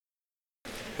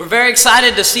We're very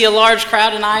excited to see a large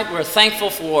crowd tonight. We're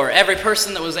thankful for every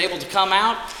person that was able to come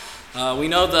out. We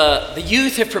know the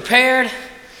youth have prepared.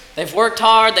 They've worked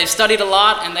hard, they've studied a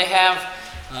lot, and they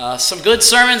have some good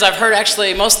sermons. I've heard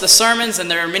actually most of the sermons, and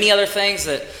there are many other things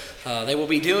that they will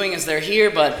be doing as they're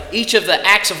here, but each of the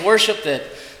acts of worship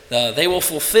that they will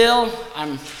fulfill,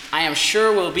 I am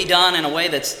sure will be done in a way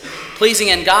that's pleasing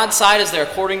in God's sight as they're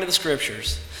according to the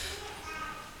Scriptures.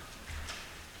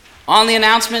 On the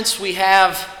announcements, we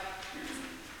have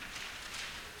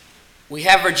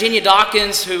Virginia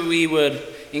Dawkins, who we would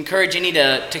encourage any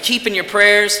to keep in your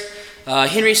prayers.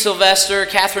 Henry Sylvester,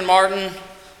 Catherine Martin.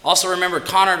 Also remember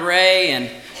Conrad Ray and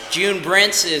June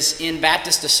Brents is in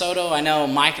Baptist DeSoto. I know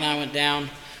Mike and I went down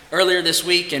earlier this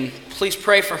week, and please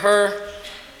pray for her.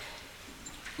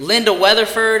 Linda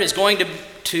Weatherford is going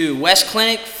to West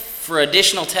Clinic for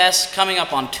additional tests coming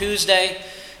up on Tuesday,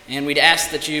 and we'd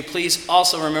ask that you please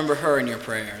also remember her in your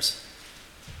prayers.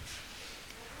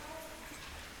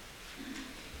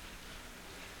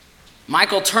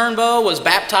 Michael Turnbow was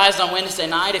baptized on Wednesday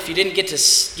night. If you didn't get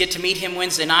to meet him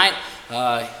Wednesday night,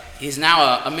 he's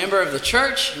now a member of the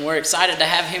church, and we're excited to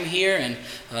have him here, and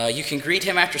you can greet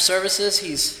him after services.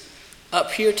 He's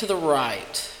up here to the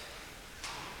right.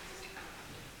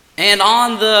 And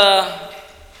on the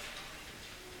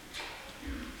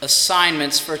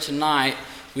assignments for tonight,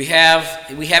 we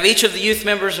have each of the youth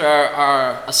members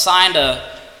are assigned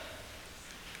a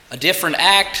different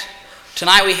act.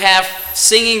 Tonight we have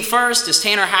singing first is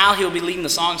Tanner Howell. He will be leading the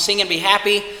song Sing and Be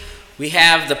Happy. We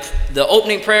have the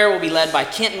opening prayer will be led by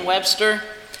Kenton Webster.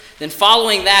 Then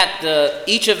following that,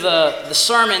 each of the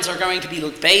sermons are going to be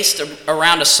based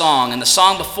around a song. And the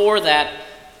song before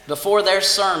their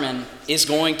sermon is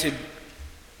going to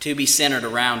be centered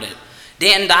around it.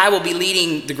 Danton Dye will be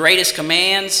leading the greatest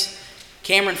commands.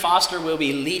 Cameron Foster will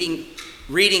be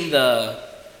reading the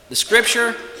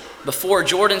scripture before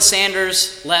Jordan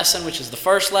Sanders' lesson, which is the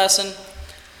first lesson.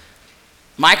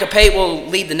 Micah Pate will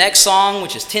lead the next song,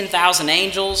 which is 10,000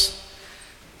 Angels.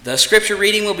 The scripture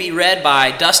reading will be read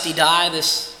by Dusty Dye.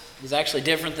 This is actually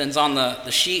different than on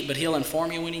the sheet, but he'll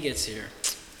inform you when he gets here.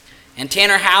 And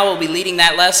Tanner Howell will be leading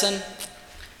that lesson.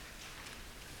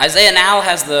 Isaiah Nowell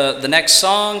has the next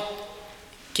song.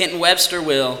 Kenton Webster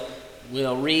will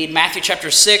read Matthew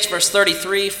chapter 6, verse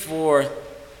 33 for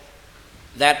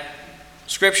that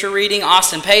scripture reading.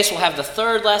 Austin Pace will have the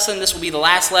third lesson. This will be the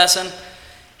last lesson.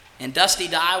 And Dusty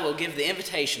Dye will give the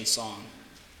invitation song.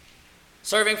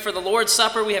 Serving for the Lord's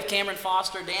Supper, we have Cameron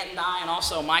Foster, Danton Dye, and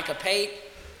also Micah Pate.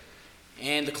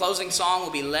 And the closing song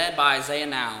will be led by Isaiah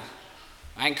Nowell.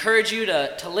 I encourage you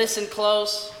to listen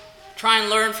close. Try and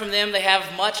learn from them. They have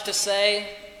much to say.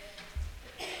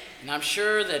 And I'm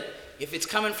sure that if it's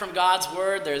coming from God's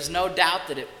word, there's no doubt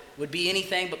that it would be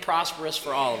anything but prosperous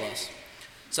for all of us.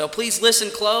 So please listen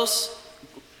close.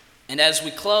 And as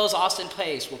we close, Austin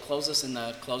Pace will close us in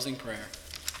the closing prayer.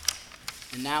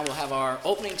 And now we'll have our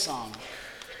opening song.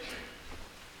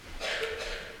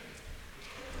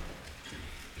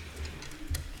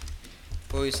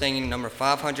 We'll be singing number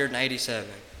 587.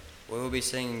 We will be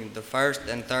singing the first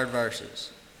and third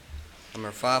verses.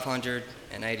 Number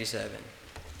 587.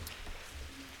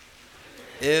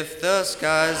 If the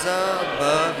skies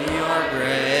above you are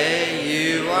gray,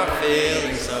 you are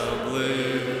feeling so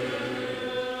blue.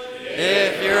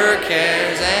 If your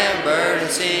cares and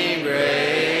burdens seem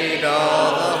great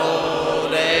all the whole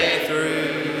day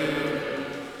through,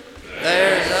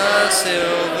 there's a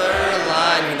silver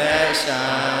lining that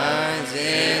shines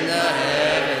in the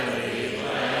heavenly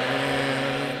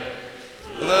land.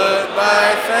 Look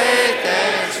by faith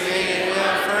and sweet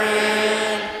a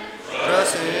friend,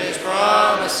 trust in His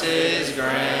promises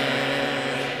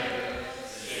grand.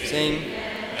 Sing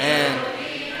and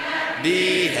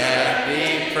be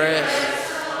happy, press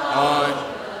on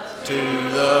to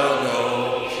the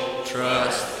goal.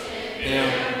 Trust Him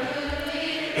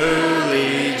who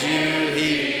leads you, He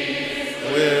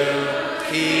will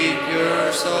keep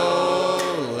your soul.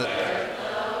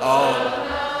 All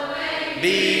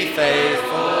be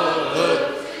faithful, look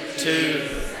to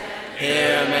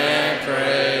Him and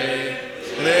pray.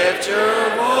 Lift your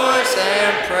voice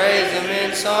and praise Him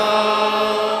in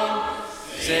song.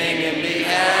 Sing and be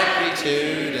happy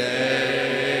today.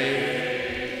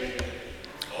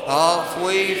 Off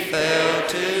we fell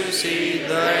to see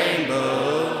the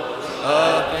rainbow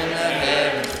up in the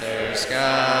heaven's fair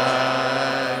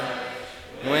sky.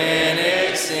 When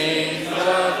it sings the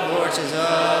fortunes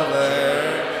of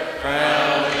earth,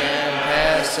 crown and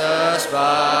pass us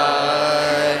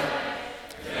by.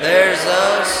 There's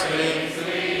a sweet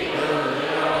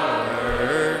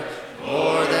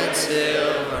more than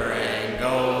silver and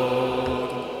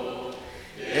gold.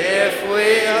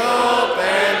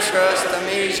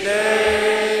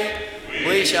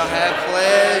 shall have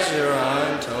pleasure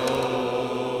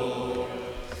untold.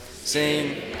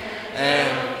 Sing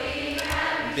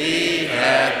and be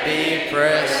happy,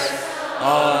 press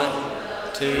on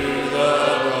to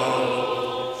the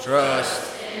goal.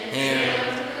 Trust Him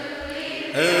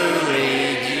who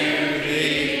leads you, He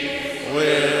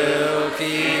will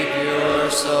keep your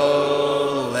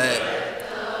soul. Let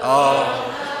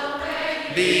all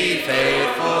be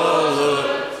faithful,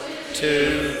 look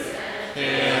to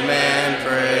Him and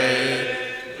pray.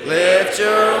 Lift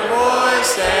your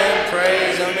voice and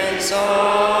praise Him in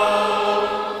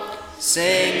song.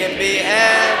 Sing and be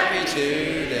happy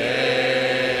today.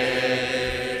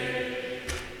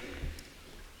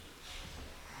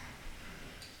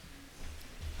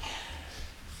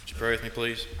 Would you pray with me,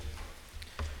 please?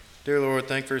 Dear Lord,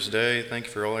 thank you for this day. Thank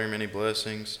you for all your many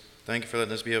blessings. Thank you for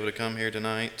letting us be able to come here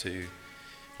tonight to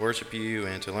worship you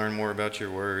and to learn more about your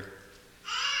word.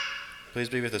 Please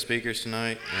be with the speakers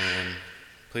tonight, and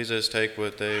please let us take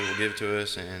what they will give to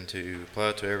us and to apply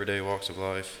it to everyday walks of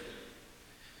life.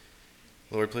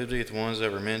 Lord, please be with the ones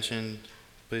that were mentioned.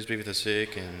 Please be with the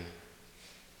sick, and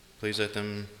please let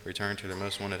them return to their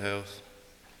most wanted health.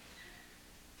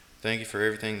 Thank you for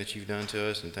everything that you've done to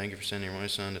us, and thank you for sending your only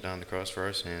Son to die on the cross for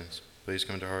our sins. Please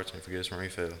come to our hearts and forgive us when we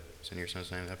fail. It's in your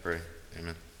Son's name that I pray.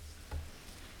 Amen.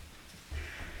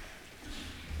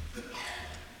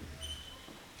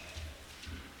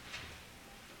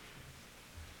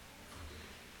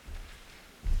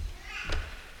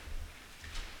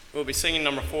 We'll be singing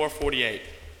number 448.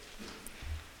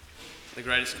 The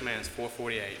Greatest Commands,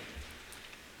 448.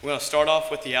 We're going to start off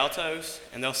with the altos,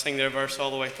 and they'll sing their verse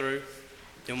all the way through.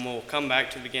 Then we'll come back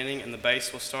to the beginning, and the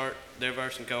bass will start their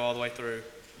verse and go all the way through.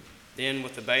 Then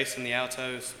with the bass and the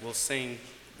altos, we'll sing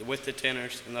with the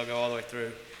tenors, and they'll go all the way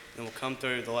through. Then we'll come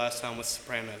through the last time with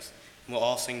sopranos, and we'll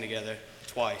all sing together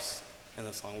twice, and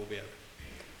the song will be over.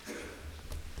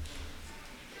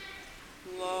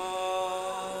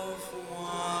 Love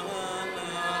one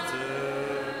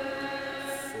another,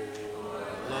 for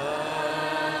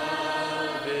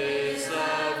love is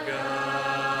of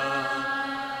God.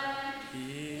 He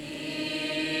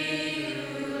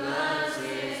who loves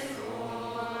is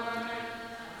born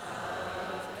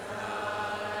of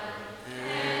God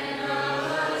and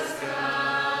knows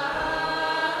God.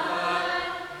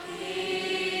 He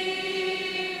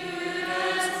who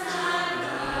does not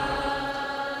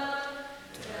love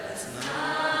does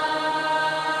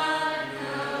not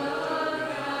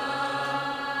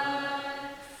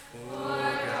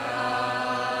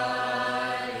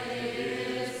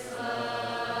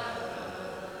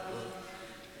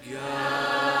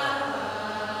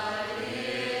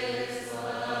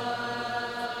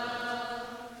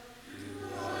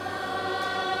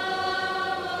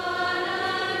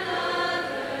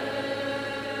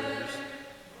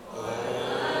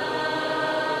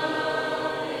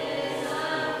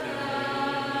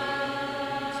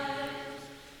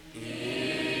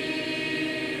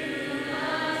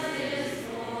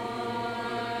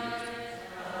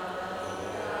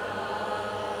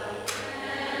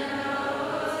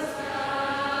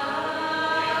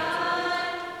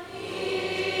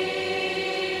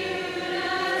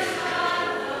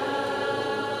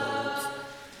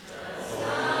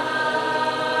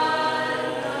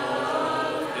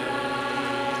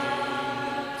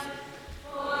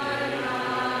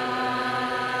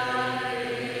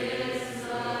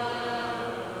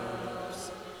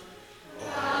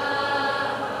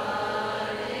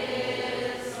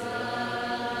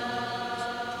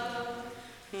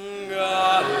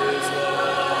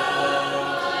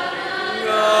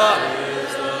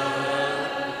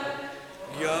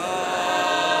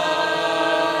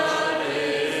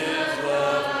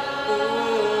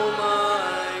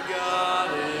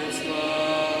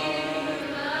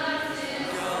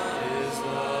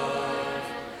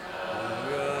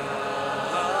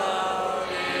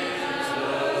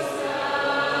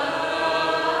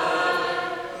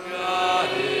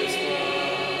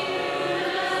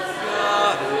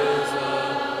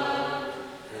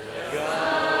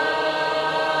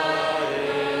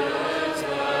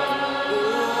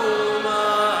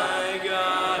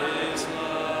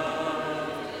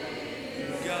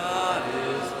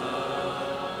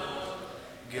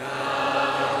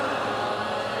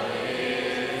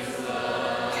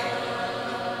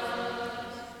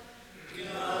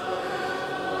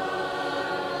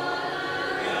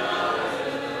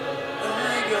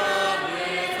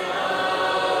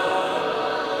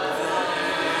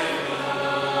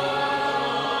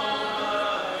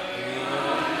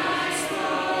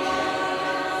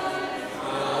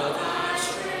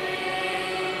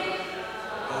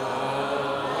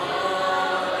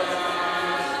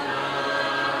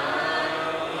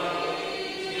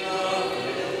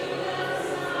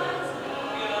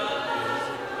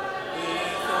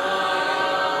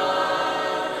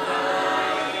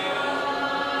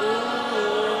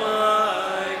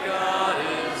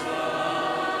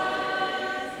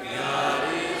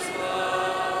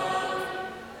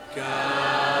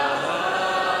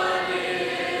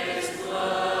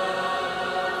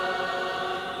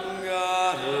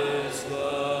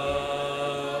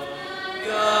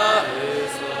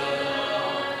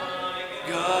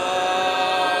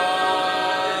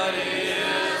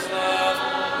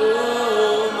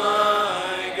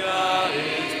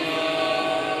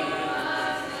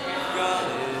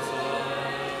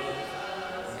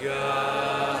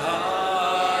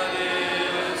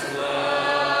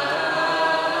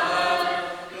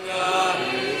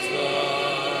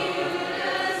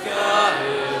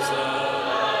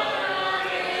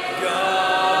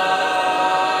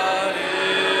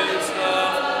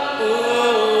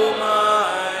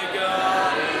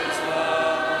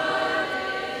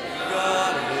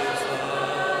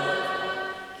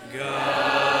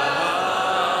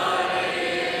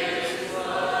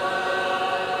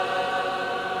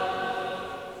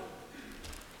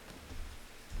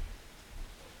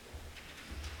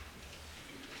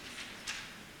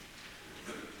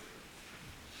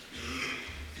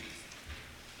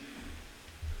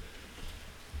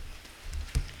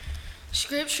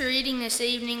Scripture reading this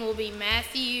evening will be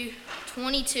Matthew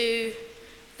 22,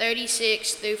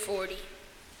 36 through 40.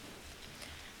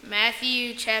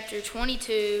 Matthew chapter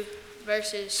 22,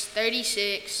 verses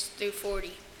 36 through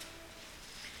 40.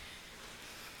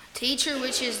 Teacher,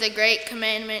 which is the great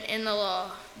commandment in the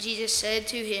law? Jesus said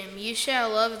to him, You shall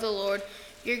love the Lord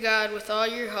your God with all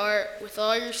your heart, with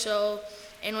all your soul,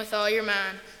 and with all your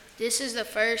mind. This is the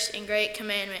first and great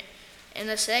commandment, and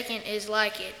the second is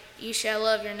like it. You shall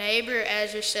love your neighbor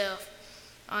as yourself.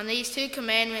 On these two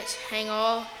commandments hang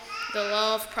all the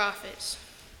law of prophets.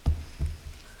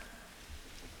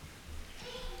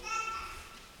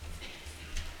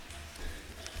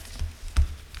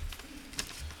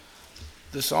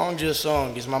 The song just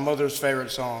sung is my mother's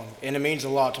favorite song, and it means a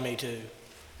lot to me too.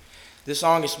 This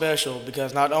song is special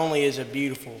because not only is it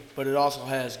beautiful, but it also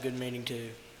has good meaning too.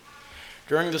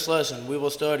 During this lesson, we will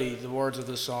study the words of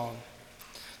this song.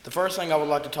 The first thing I would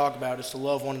like to talk about is to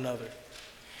love one another.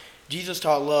 Jesus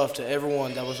taught love to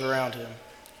everyone that was around him.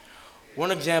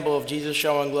 One example of Jesus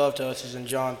showing love to us is in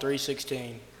John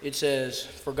 3:16. It says,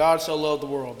 For God so loved the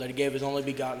world that he gave his only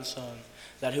begotten Son,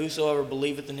 that whosoever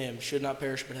believeth in him should not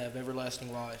perish but have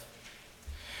everlasting life.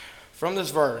 From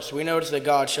this verse, we notice that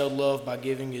God showed love by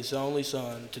giving his only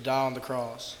Son to die on the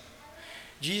cross.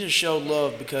 Jesus showed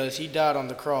love because he died on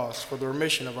the cross for the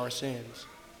remission of our sins.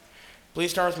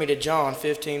 Please turn with me to John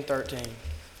 15:13.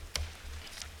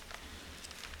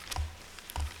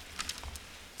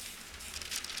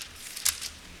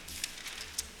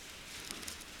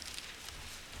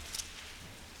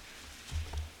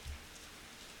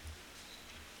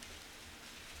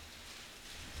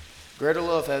 Greater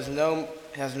love has no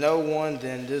one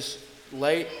than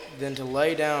to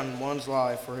lay down one's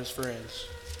life for his friends.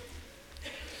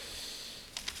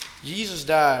 Jesus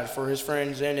died for his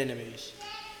friends and enemies.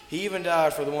 He even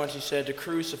died for the ones who said to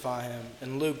crucify him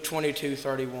in Luke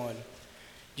 22:31.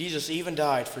 Jesus even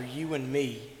died for you and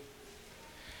me.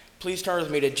 Please turn with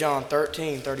me to John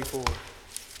 13:34.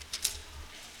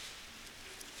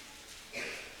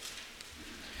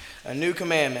 A new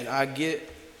commandment I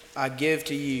give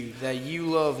to you, that you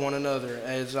love one another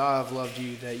as I have loved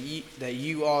you, that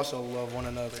you also love one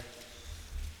another.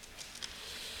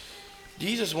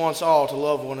 Jesus wants all to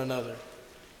love one another.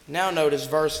 Now notice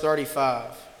verse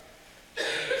 35.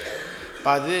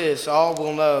 By this all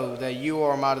will know that you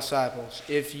are my disciples,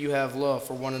 if you have love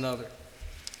for one another.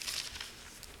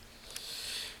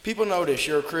 People notice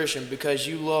you're a Christian because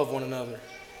you love one another.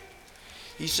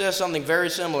 He says something very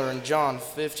similar in John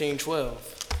 15:12.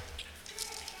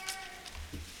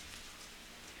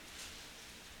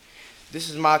 This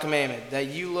is my commandment, that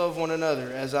you love one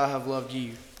another as I have loved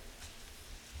you.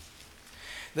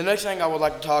 The next thing I would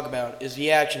like to talk about is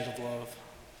the actions of love.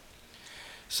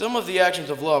 Some of the actions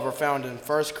of love are found in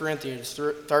 1 Corinthians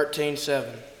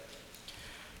 13:7.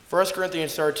 1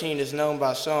 Corinthians 13 is known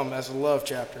by some as a love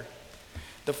chapter.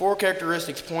 The four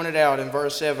characteristics pointed out in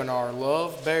verse 7 are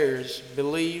love, bears,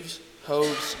 believes,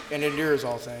 hopes, and endures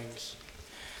all things.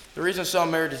 The reason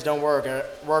some marriages don't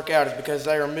work out is because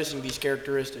they are missing these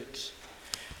characteristics.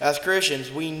 As Christians,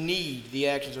 we need the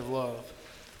actions of love.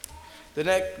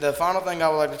 The final thing I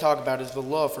would like to talk about is the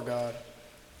love for God.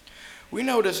 We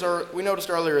noticed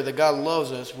earlier that God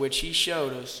loves us, which he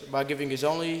showed us by giving his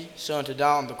only Son to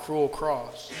die on the cruel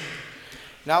cross.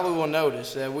 Now we will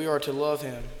notice that we are to love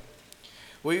him.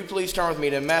 Will you please turn with me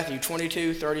to Matthew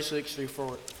 22:36 through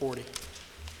 40.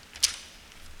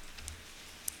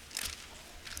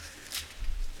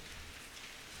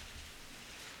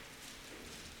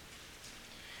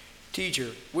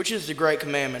 Teacher, which is the great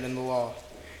commandment in the law?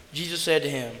 Jesus said to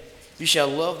him, You shall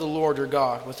love the Lord your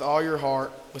God with all your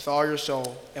heart, with all your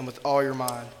soul, and with all your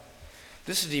mind.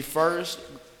 This is the first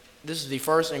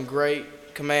and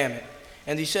great commandment,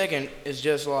 and the second is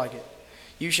just like it.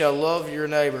 You shall love your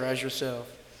neighbor as yourself.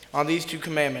 On these two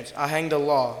commandments I hang the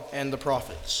law and the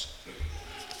prophets.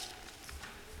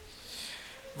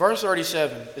 Verse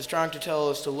 37 is trying to tell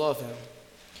us to love him.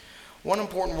 One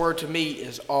important word to me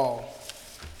is all.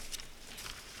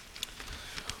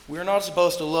 We are not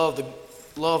supposed to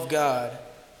love God,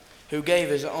 who gave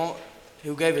his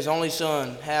only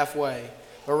Son halfway,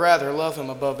 but rather love him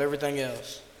above everything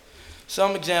else.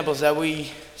 Some examples of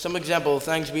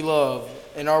things we love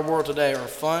in our world today are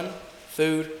fun,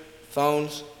 food,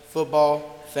 phones,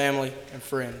 football, family, and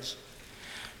friends.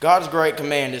 God's great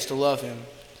command is to love him.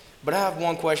 But I have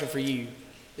one question for you.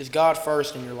 Is God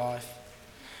first in your life?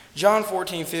 John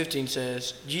 14:15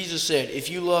 says, Jesus said, If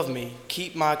you love me,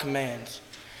 keep my commands.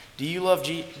 Do you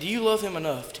love him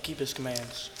enough to keep his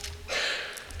commands?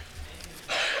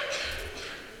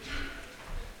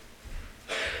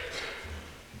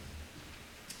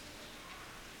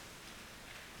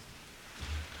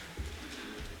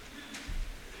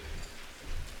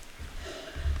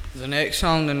 The next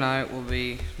song tonight will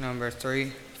be number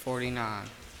 349.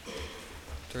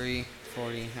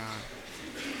 349.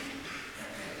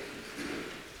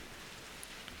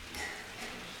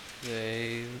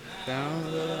 They found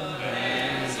the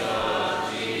hands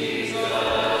of Jesus.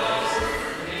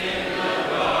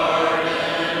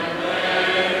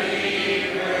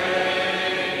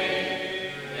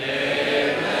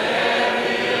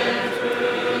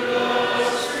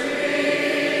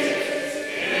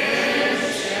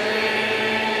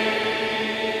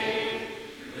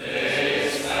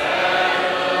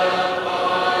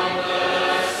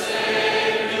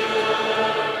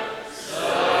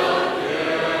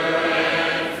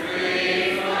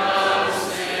 Free from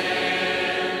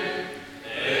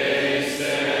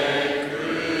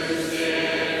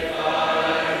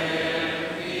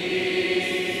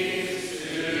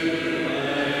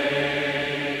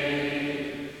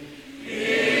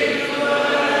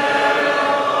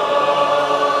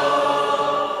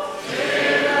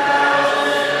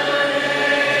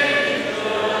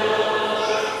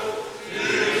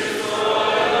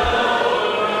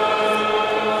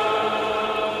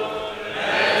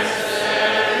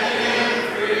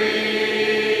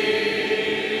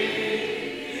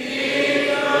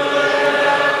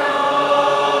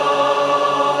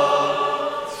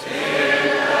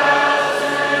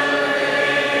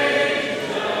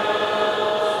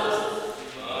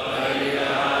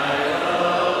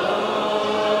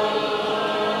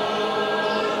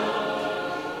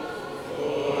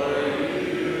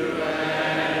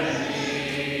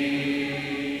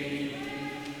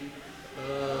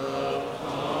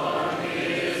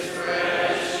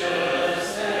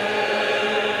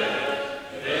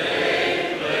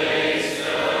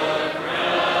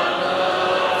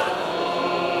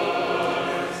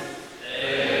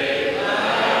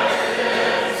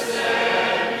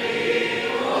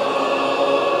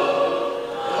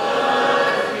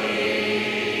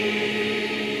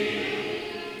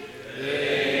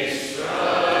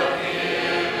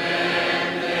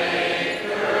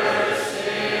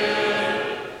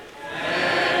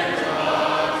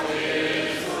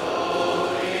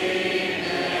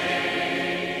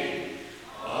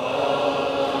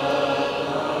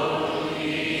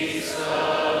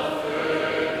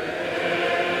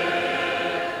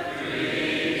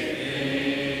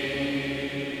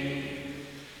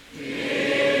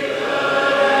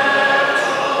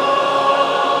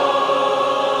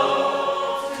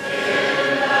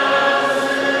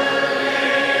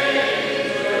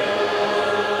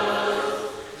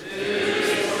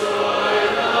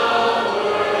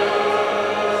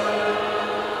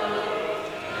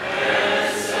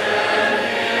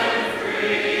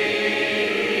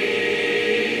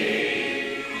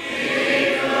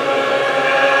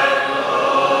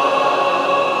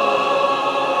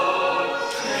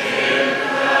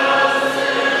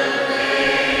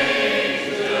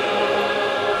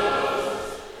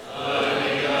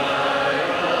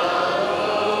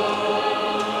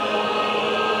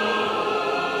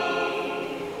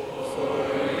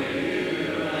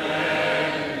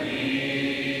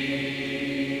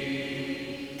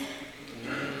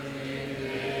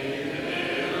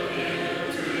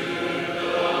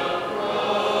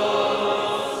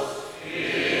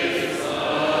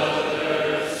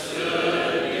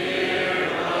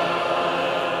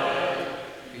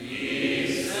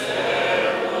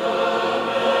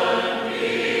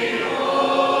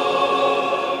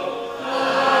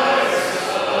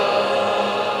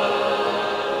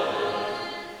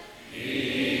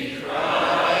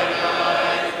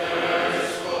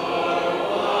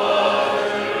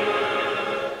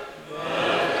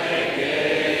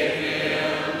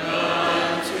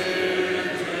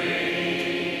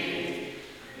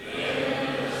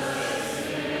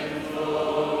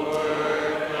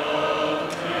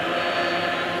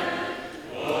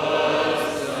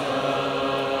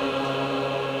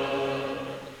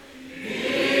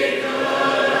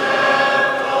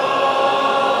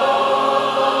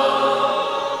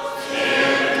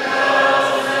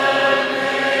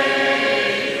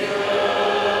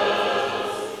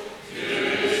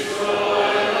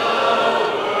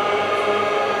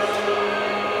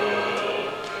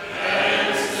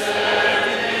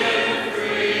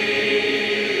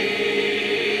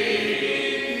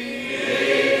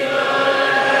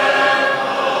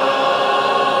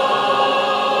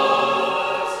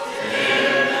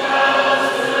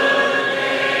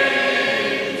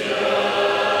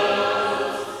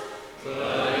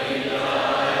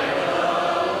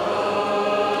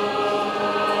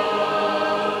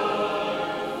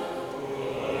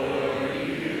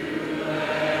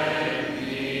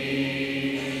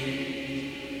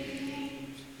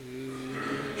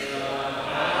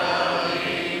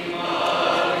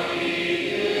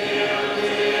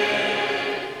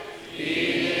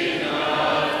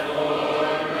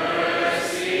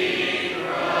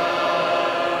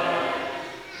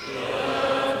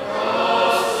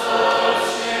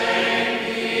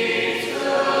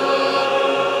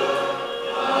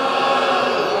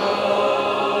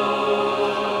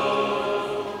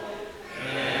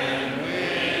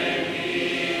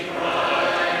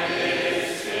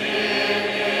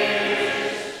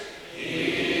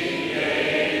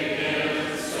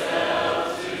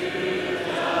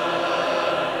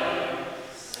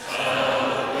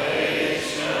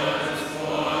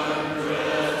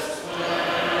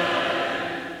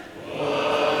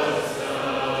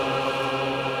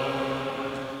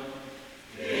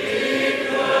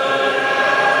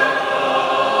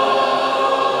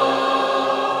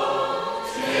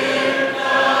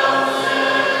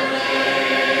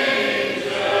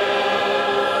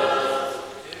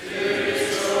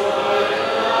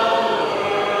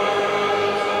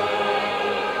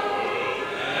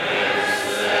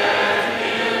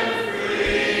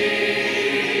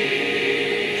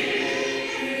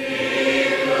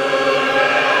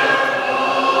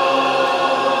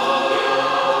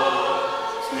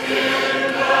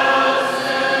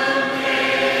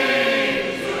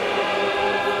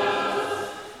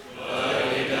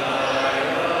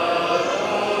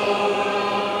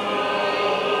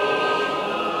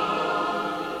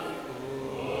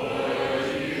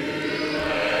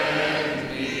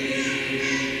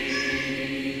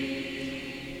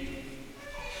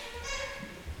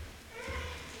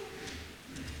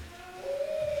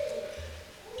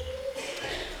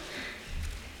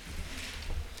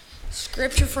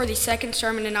scripture for the second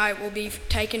sermon tonight will be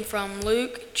taken from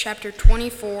Luke chapter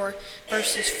 24,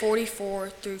 verses 44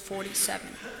 through 47.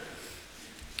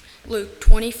 Luke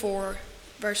 24,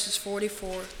 verses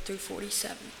 44 through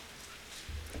 47.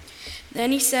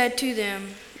 Then he said to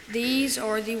them, "These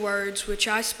are the words which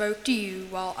I spoke to you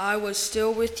while I was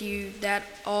still with you, that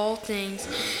all things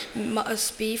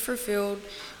must be fulfilled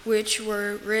which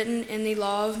were written in the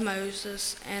law of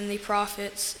Moses and the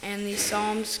prophets and the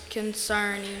Psalms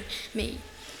concerning me."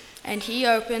 And he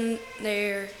opened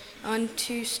their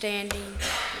understanding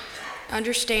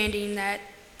that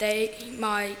they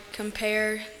might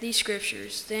compare the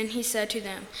scriptures. Then he said to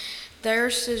them,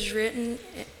 Theirs it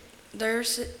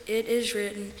is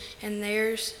written, and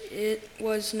theirs it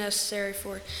was necessary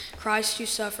for Christ to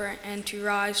suffer and to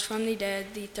rise from the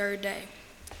dead the third day,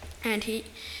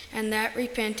 and that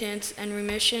repentance and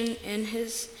remission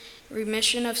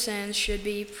of sins should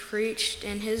be preached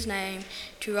in his name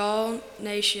to all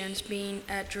nations, being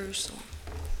at Jerusalem.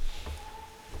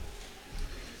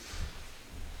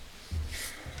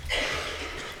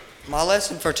 My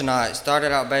lesson for tonight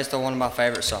started out based on one of my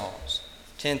favorite songs,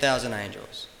 10,000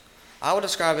 Angels. I would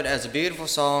describe it as a beautiful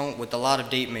song with a lot of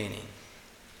deep meaning.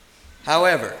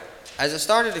 However, as it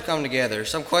started to come together,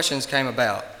 some questions came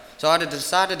about. So I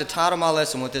decided to title my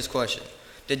lesson with this question: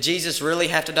 did Jesus really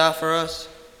have to die for us?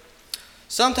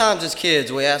 Sometimes as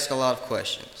kids, we ask a lot of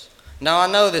questions. Now I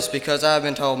know this because I have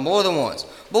been told more than once,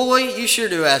 "Boy, you sure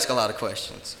do ask a lot of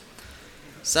questions."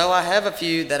 So I have a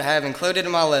few that I have included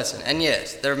in my lesson, and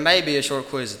yes, there may be a short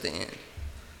quiz at the end.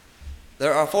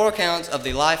 There are 4 accounts of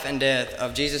the life and death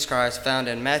of Jesus Christ found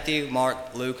in Matthew, Mark,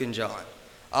 Luke, and John,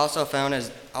 also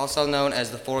known as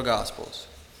the 4 Gospels.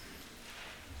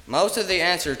 Most of the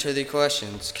answer to the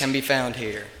questions can be found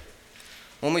here.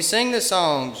 When we sing the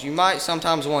songs, you might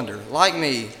sometimes wonder, like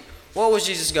me, what was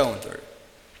Jesus going through?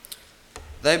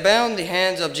 They bound the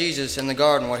hands of Jesus in the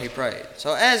garden where he prayed.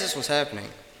 So as this was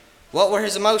happening, what were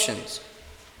his emotions?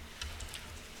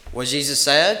 Was Jesus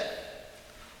sad?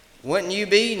 Wouldn't you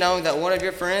be, knowing that one of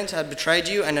your friends had betrayed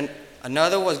you and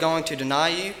another was going to deny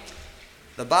you?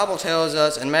 The Bible tells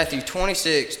us in Matthew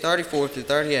 26, 34 through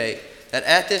 38, that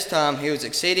at this time he was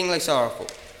exceedingly sorrowful.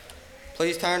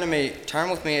 Please turn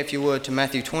with me if you would to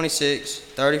Matthew 26,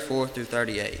 34 through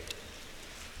 38.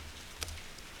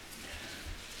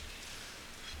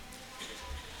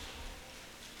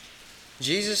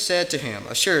 Jesus said to him,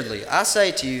 "Assuredly, I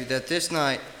say to you that this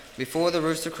night before the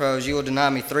rooster crows you will deny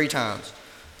me 3 times.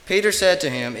 Peter said to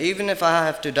him, "Even if I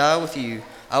have to die with you,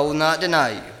 I will not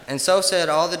deny you." And so said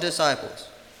all the disciples.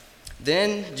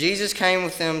 Then Jesus came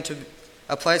with them to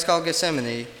a place called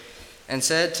Gethsemane and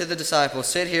said to the disciples,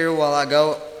 "Sit here while I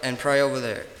go and pray over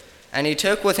there." And he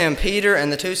took with him Peter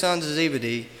and the 2 sons of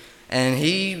Zebedee, and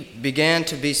he began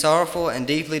to be sorrowful and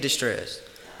deeply distressed.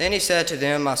 Then he said to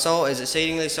them, "My soul is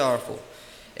exceedingly sorrowful,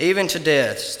 even to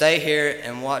death. Stay here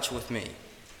and watch with me."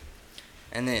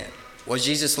 And then, was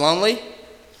Jesus lonely?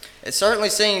 It certainly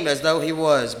seemed as though he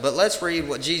was, but let's read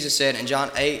what Jesus said in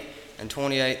John 8 and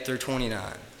 28 through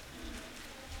 29.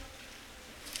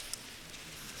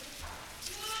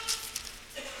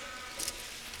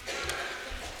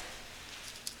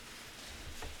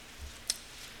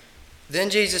 Then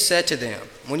Jesus said to them,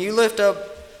 "When you lift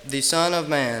up the Son of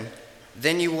Man,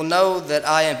 then you will know that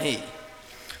I am he,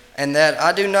 and that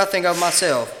I do nothing of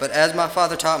myself, but as my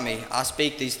Father taught me, I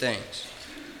speak these things.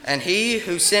 And he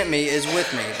who sent me is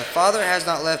with me. The Father has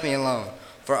not left me alone,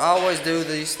 for I always do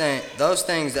those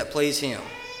things that please him."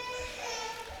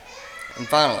 And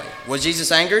finally, was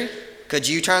Jesus angry? Could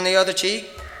you turn the other cheek?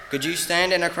 Could you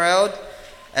stand in a crowd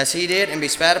as he did and be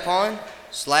spat upon,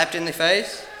 slapped in the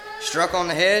face, struck on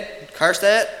the head, cursed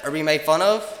at, or be made fun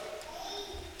of?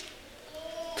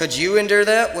 Could you endure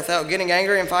that without getting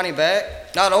angry and fighting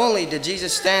back? Not only did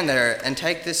Jesus stand there and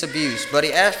take this abuse, but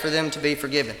he asked for them to be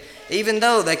forgiven, even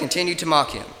though they continued to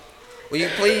mock him. Will you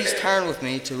please turn with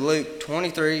me to Luke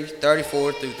 23,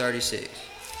 34 through 36.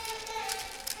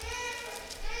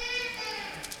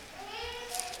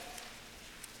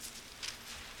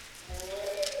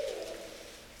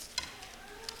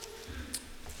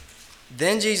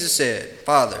 Then Jesus said,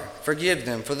 "Father, forgive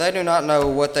them, for they do not know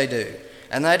what they do."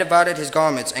 And they divided his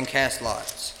garments and cast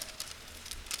lots.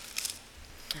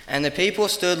 And the people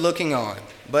stood looking on,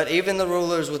 but even the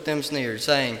rulers with them sneered,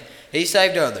 saying, "He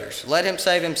saved others. Let him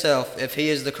save himself if he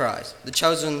is the Christ, the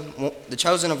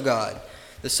chosen of God."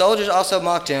 The soldiers also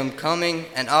mocked him, coming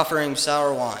and offering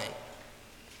sour wine.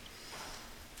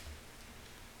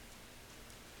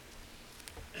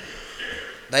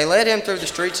 They led him through the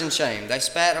streets in shame. They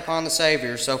spat upon the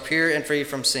Savior, so pure and free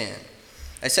from sin.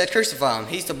 They said, "Crucify him,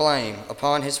 he's to blame."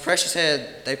 Upon his precious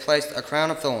head they placed a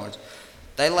crown of thorns,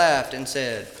 They laughed and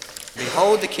said,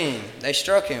 "Behold the king." They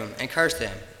struck him and cursed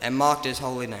him and mocked his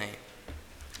holy name.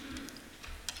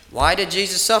 Why did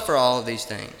Jesus suffer all of these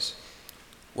things?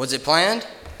 Was it planned?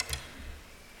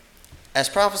 As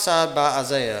prophesied by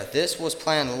Isaiah, this was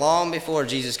planned long before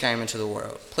Jesus came into the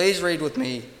world. Please read with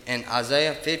me in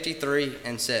Isaiah 53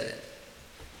 and 7.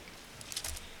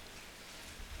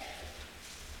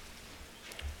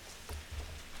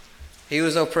 He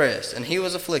was oppressed and he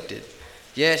was afflicted,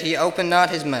 yet he opened not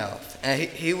his mouth. And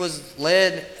he was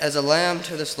led as a lamb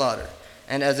to the slaughter,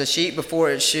 and as a sheep before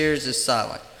its shears is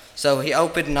silent, so he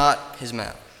opened not his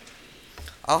mouth.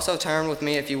 Also turn with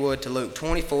me, if you would, to Luke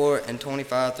 24 and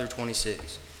 25 through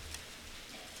 26.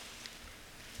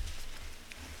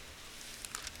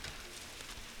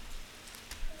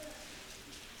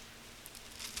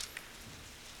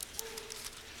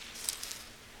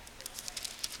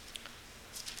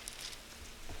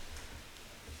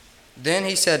 Then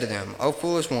he said to them, O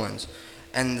foolish ones,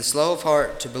 and the slow of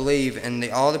heart to believe in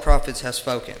all the prophets have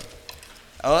spoken.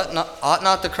 Ought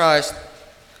not the Christ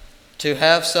to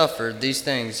have suffered these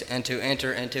things and to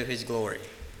enter into his glory?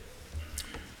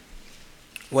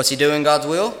 Was he doing God's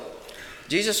will?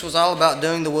 Jesus was all about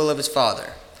doing the will of his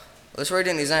Father. Let's read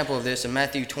an example of this in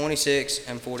Matthew 26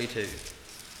 and 42.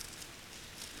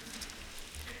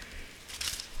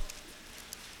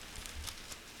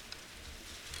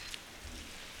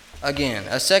 Again,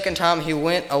 a second time he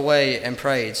went away and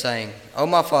prayed, saying, O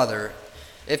my Father,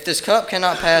 if this cup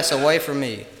cannot pass away from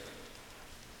me,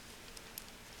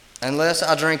 unless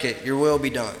I drink it, your will be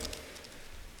done.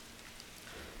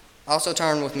 Also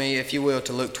turn with me, if you will,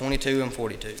 to Luke 22 and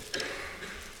 42.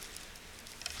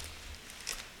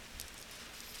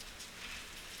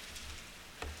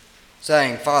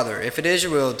 Saying, Father, if it is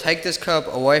your will, take this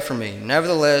cup away from me.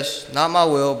 Nevertheless, not my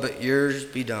will, but yours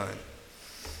be done.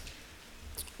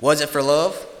 Was it for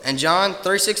love? In John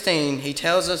 3:16, he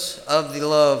tells us of the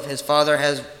love his Father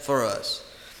has for us.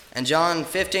 In John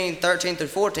 15:13 through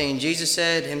 14, Jesus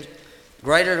said,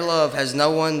 greater love has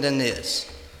no one than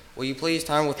this. Will you please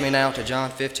turn with me now to John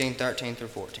 15:13 through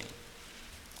 14.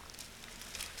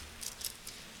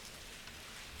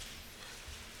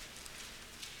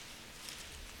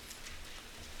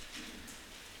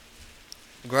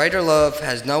 Greater love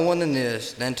has no one than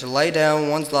this, than to lay down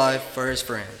one's life for his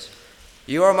friends.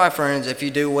 You are my friends if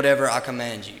you do whatever I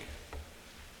command you.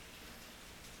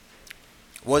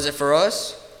 Was it for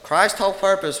us? Christ's whole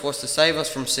purpose was to save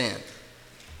us from sin.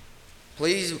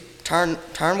 Please turn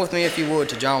with me, if you would,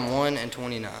 to John 1 and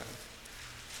 29.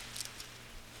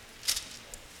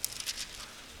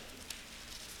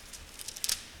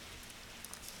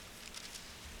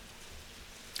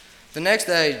 The next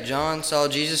day, John saw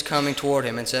Jesus coming toward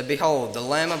him and said, Behold, the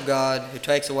Lamb of God who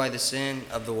takes away the sin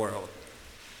of the world.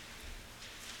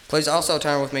 Please also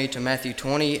turn with me to Matthew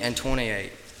 20 and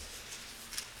 28.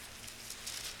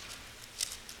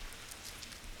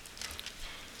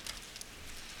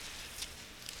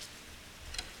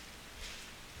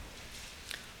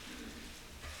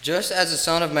 Just as the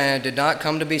Son of Man did not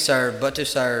come to be served, but to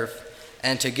serve,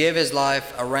 and to give his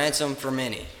life a ransom for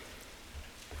many.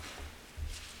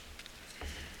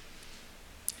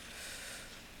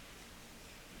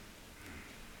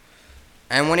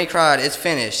 And when he cried, It's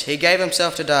finished, he gave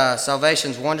himself to die.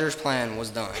 Salvation's wondrous plan was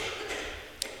done.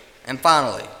 And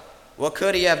finally, what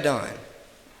could he have done?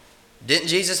 Didn't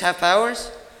Jesus have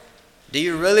powers? Do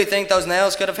you really think those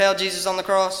nails could have held Jesus on the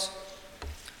cross?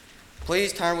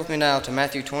 Please turn with me now to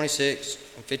Matthew 26,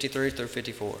 53 through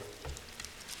 54.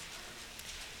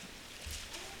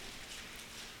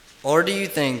 Or do you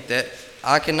think that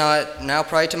I cannot now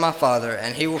pray to my Father,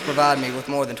 and he will provide me with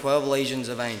more than 12 legions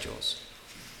of angels?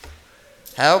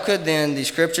 How could then the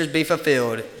scriptures be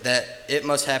fulfilled that it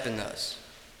must happen thus?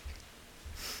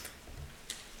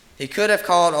 He could have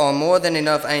called on more than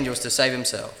enough angels to save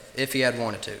himself, if he had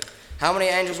wanted to. How many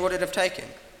angels would it have taken?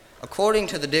 According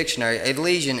to the dictionary, a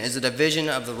legion is a division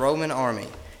of the Roman army,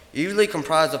 usually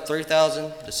comprised of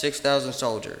 3,000 to 6,000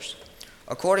 soldiers.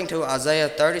 According to Isaiah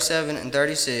 37 and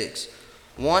 36,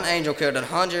 one angel killed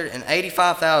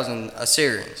 185,000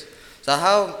 Assyrians. So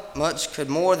how much could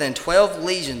more than 12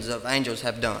 legions of angels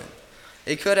have done?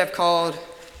 He could have called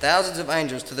thousands of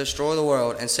angels to destroy the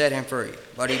world and set him free,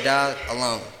 but he died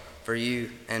alone for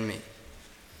you and me.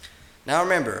 Now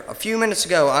remember, a few minutes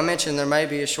ago I mentioned there might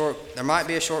be a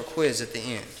short quiz at the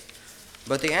end.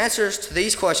 But the answers to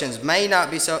these questions may not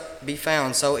be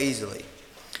found so easily.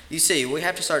 You see, we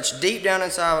have to search deep down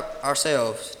inside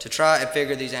ourselves to try and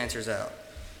figure these answers out.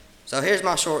 So here's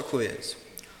my short quiz.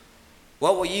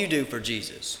 What will you do for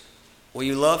Jesus? Will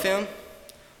you love him?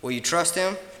 Will you trust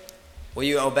him? Will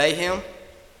you obey him?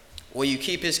 Will you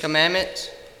keep his commandments?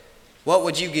 What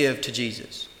would you give to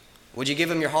Jesus? Would you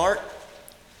give him your heart?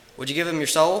 Would you give him your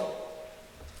soul?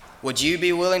 Would you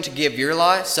be willing to give your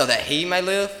life so that he may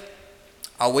live?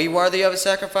 Are we worthy of a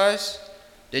sacrifice?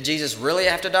 Did Jesus really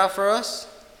have to die for us?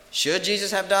 Should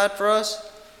Jesus have died for us?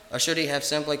 Or should he have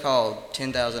simply called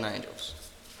 10,000 angels?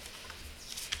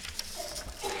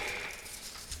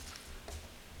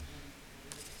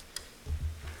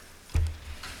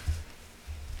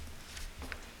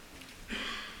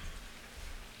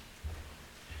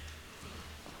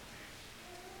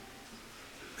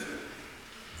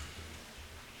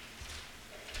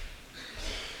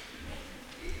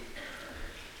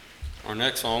 Our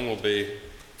next song will be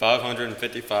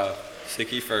 555,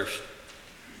 Seek Ye First.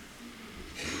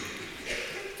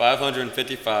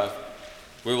 555.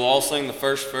 We will all sing the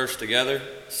first verse together.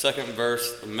 Second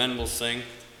verse, the men will sing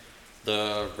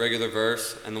the regular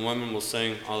verse, and the women will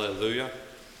sing Alleluia.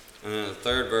 And then the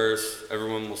third verse,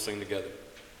 everyone will sing together.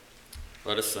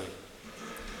 Let us sing.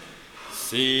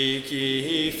 Seek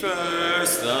ye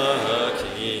first the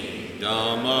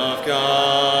kingdom of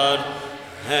God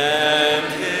and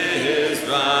his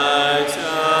righteousness,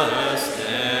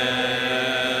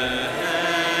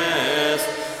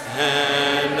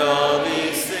 and all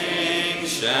these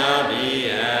things shall be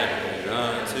added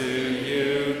unto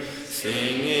you,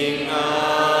 singing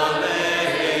Alleluia,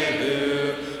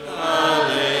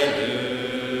 Alleluia.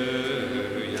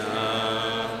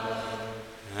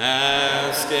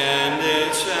 Ask and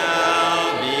it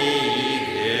shall be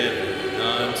given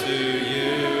unto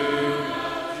you.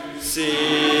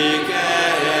 Seek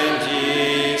and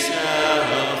ye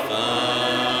shall find.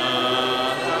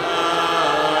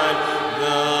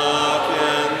 Knock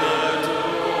and the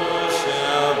door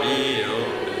shall be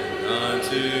opened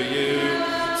unto you,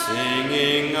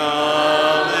 singing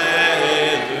Alleluia,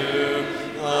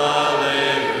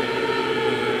 Alleluia.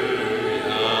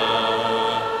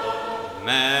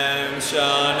 Man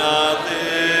shall not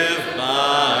live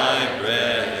by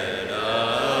bread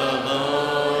alone,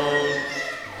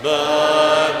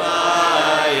 but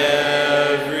by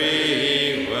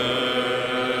every word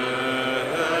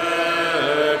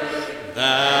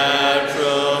that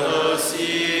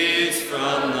proceeds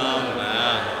from the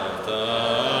mouth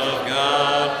of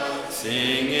God,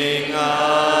 singing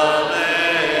Alleluia,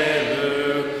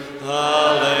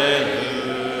 Alleluia.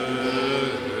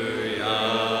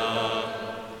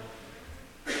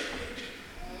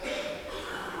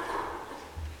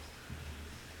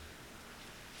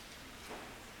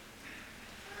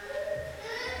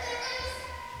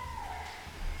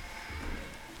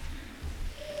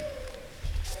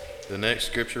 The next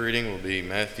scripture reading will be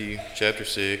Matthew chapter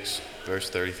 6, verse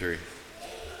 33.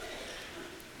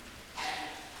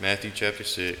 Matthew chapter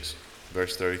 6,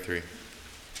 verse 33.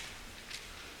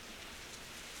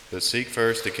 But seek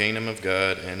first the kingdom of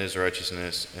God and his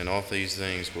righteousness, and all these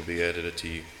things will be added unto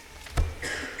you.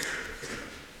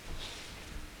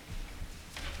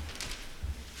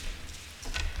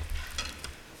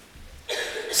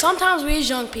 Sometimes we as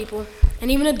young people,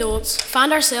 and even adults,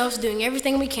 find ourselves doing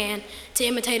everything we can to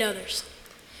imitate others.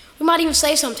 We might even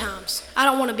say sometimes, I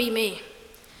don't want to be me.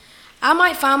 I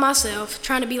might find myself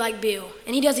trying to be like Bill,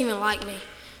 and he doesn't even like me.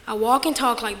 I walk and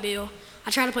talk like Bill.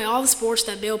 I try to play all the sports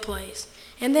that Bill plays.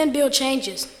 And then Bill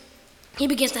changes. He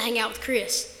begins to hang out with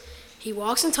Chris. He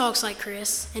walks and talks like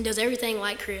Chris and does everything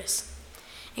like Chris.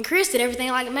 And Chris did everything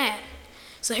like Matt.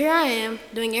 So here I am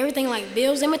doing everything like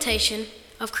Bill's imitation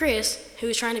of Chris, who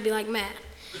is trying to be like Matt.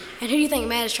 And who do you think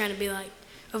Matt is trying to be like?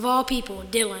 Of all people,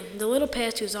 Dylan, the little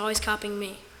pest who's always copying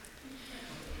me.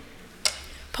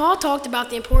 Paul talked about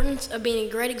the importance of being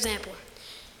a great example.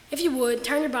 If you would,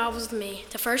 turn your Bibles with me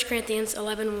to 1 Corinthians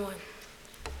 11:1.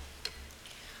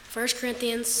 1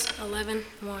 Corinthians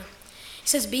 11:1. It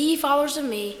says, Be ye followers of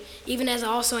me, even as I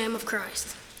also am of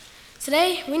Christ.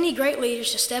 Today, we need great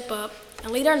leaders to step up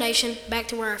and lead our nation back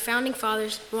to where our founding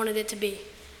fathers wanted it to be.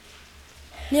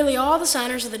 Nearly all the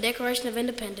signers of the Declaration of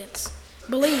Independence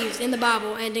believed in the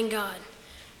Bible and in God.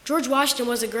 George Washington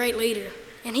was a great leader,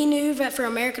 and he knew that for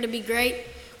America to be great,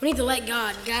 we need to let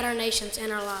God guide our nations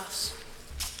and our lives.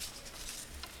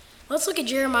 Let's look at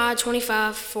Jeremiah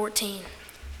 25:14.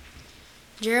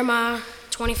 Jeremiah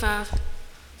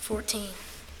 25:14.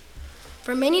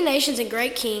 For many nations and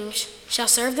great kings shall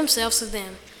serve themselves of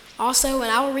them also,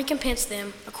 and I will recompense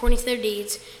them according to their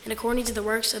deeds and according to the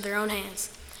works of their own hands.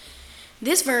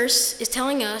 This verse is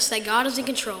telling us that God is in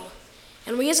control,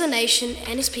 and we as a nation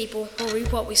and his people will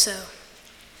reap what we sow.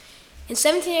 In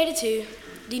 1782,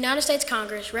 the United States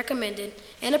Congress recommended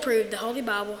and approved the Holy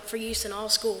Bible for use in all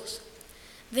schools.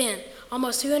 Then,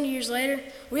 almost 200 years later,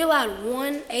 we allowed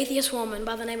one atheist woman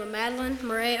by the name of Madeline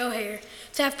Murray O'Hare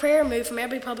to have prayer removed from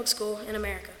every public school in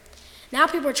America. Now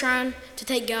people are trying to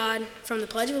take God from the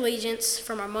Pledge of Allegiance,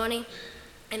 from our money,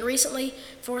 and recently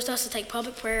forced us to take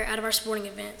public prayer out of our sporting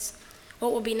events.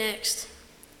 What will be next?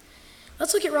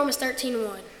 Let's look at Romans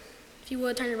 13:1. If you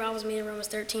would, turn your Bibles with me to Romans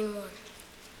 13:1.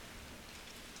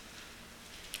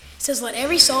 It says, "Let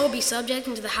every soul be subject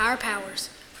unto the higher powers,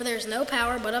 for there is no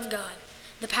power but of God.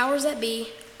 The powers that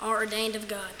be are ordained of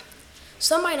God."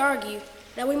 Some might argue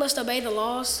that we must obey the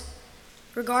laws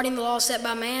regarding the laws set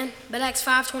by man, but Acts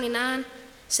 5:29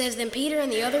 says, "Then Peter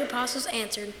and the other apostles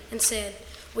answered and said,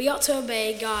 we ought to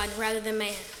obey God rather than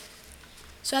man."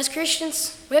 So as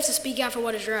Christians, we have to speak out for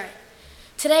what is right.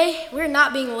 Today, we're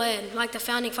not being led like the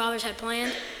founding fathers had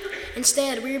planned.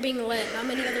 Instead, we are being led by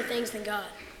many other things than God.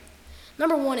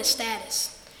 Number one is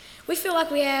status. We feel like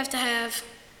we have to have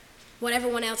what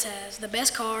everyone else has: the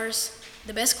best cars,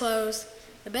 the best clothes,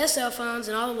 the best cell phones,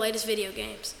 and all the latest video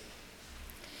games.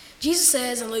 Jesus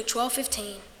says in Luke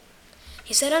 12:15,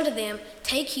 he said unto them,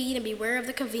 "Take heed and beware of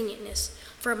the convenientness,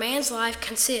 for a man's life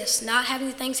consists not having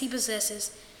the things he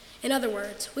possesses." In other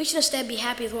words, we should instead be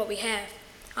happy with what we have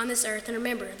on this earth, and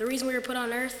remember, the reason we were put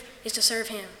on earth is to serve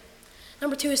him.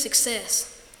 Number two is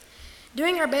success.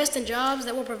 Doing our best in jobs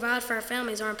that will provide for our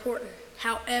families are important.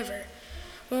 However,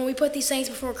 when we put these things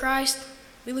before Christ,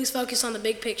 we lose focus on the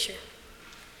big picture.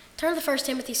 Turn to 1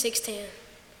 Timothy 6:10.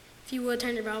 If you would,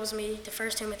 turn your Bibles with me to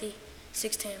 1 Timothy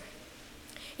 6:10.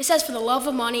 It says, "For the love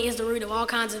of money is the root of all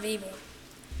kinds of evil."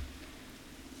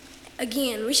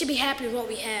 Again, we should be happy with what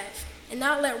we have and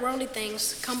not let worldly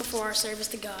things come before our service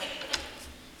to God.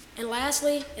 And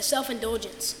lastly is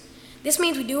self-indulgence. This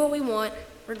means we do what we want,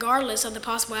 regardless of the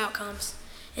possible outcomes.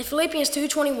 In Philippians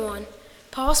 2:21,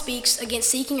 Paul speaks against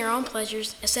seeking our own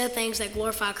pleasures instead of things that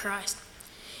glorify Christ.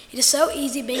 It is so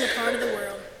easy being a part of the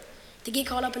world to get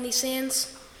caught up in these sins,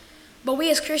 but we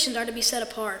as Christians are to be set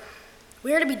apart.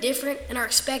 We are to be different and are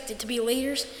expected to be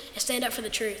leaders and stand up for the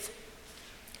truth.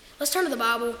 Let's turn to the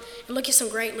Bible and look at some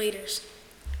great leaders.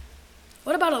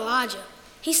 What about Elijah?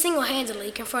 He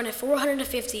single-handedly confronted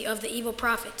 450 of the evil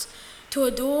prophets to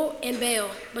a duel in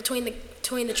Baal between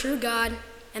the true God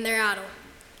and their idol.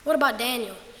 What about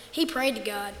Daniel? He prayed to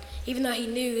God, even though he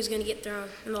knew he was going to get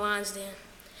thrown in the lion's den.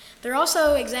 There are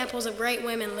also examples of great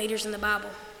women leaders in the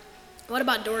Bible. What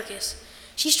about Dorcas?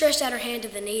 She stretched out her hand to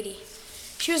the needy.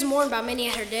 She was mourned by many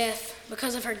at her death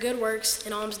because of her good works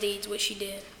and alms deeds, which she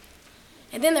did.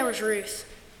 And then there was Ruth,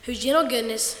 whose gentle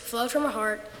goodness flowed from her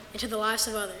heart into the lives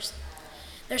of others.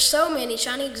 There's so many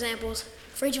shining examples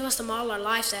for each of us to model our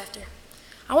lives after.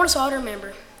 I want us all to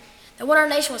remember that when our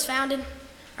nation was founded,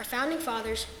 our founding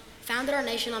fathers founded our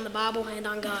nation on the Bible and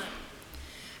on God.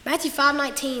 Matthew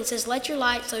 5:19 says, "Let your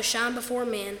light so shine before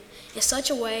men in such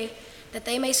a way that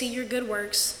they may see your good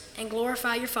works and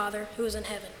glorify your Father who is in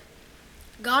heaven."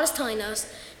 God is telling us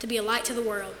to be a light to the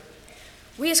world.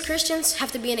 We as Christians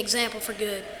have to be an example for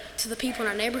good to the people in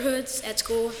our neighborhoods, at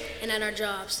school, and at our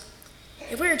jobs.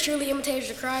 If we are truly imitators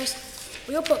of Christ,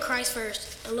 we will put Christ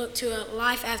first and look to a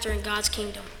life after in God's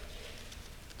kingdom.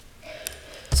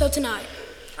 So tonight,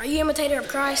 are you an imitator of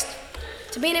Christ?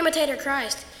 To be an imitator of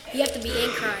Christ, you have to be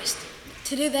in Christ.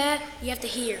 To do that, you have to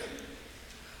hear.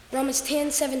 Romans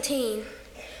 10:17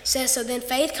 says, "So then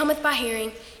faith cometh by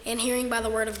hearing, and hearing by the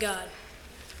word of God."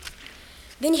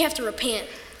 Then you have to repent.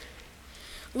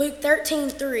 Luke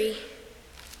 13:3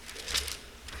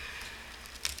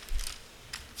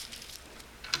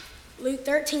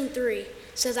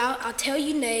 says, I'll tell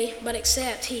you nay, but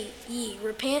except ye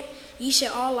repent, ye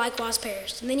shall all likewise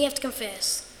perish. And then you have to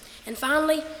confess. And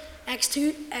finally, Acts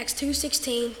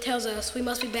 2:16 tells us we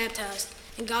must be baptized,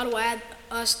 and God will add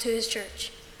us to his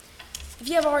church. If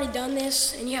you have already done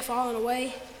this and you have fallen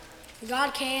away,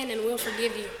 God can and will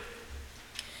forgive you.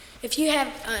 If you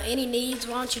have any needs,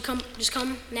 why don't you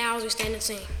come now as we stand and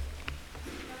sing.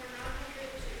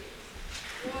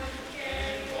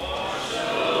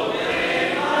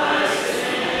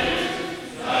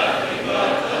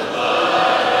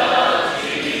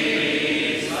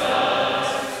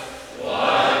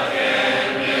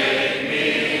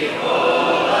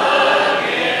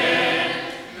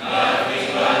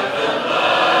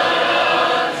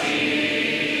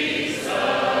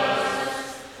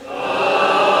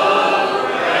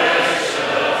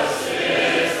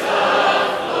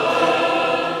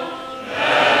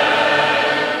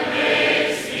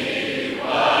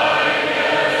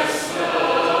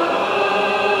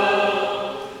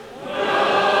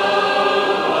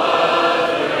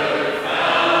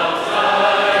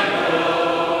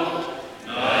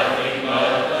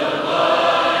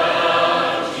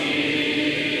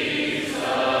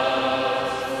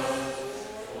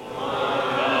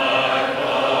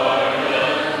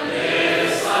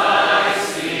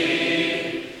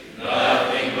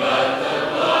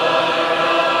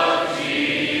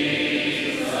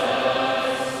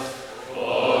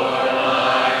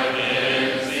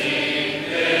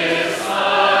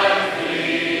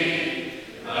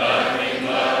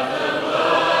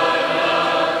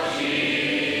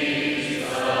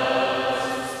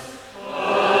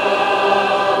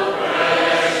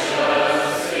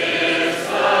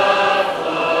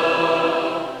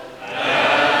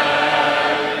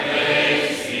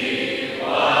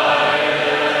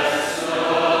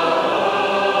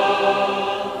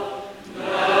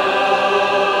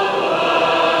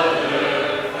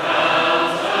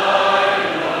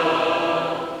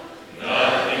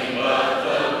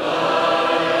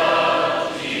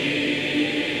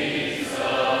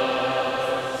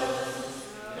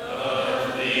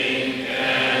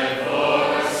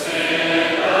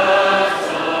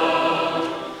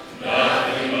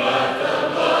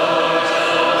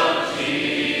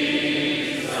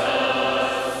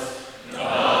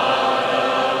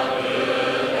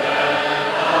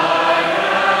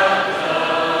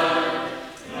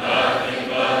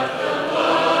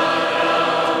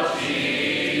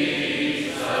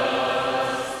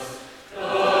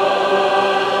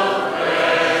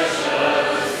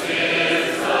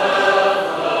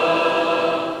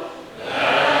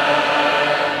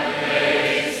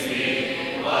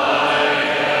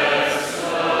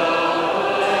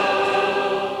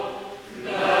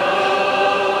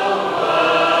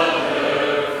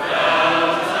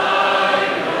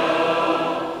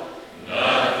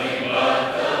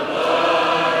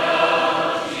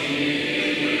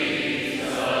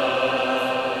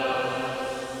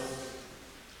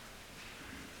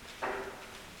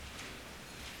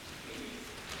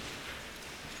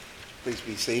 Please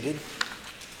be seated.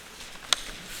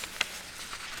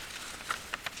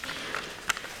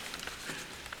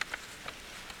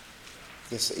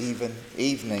 This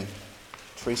evening,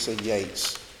 Teresa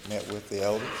Yates met with the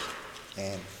elders,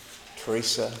 and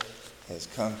Teresa has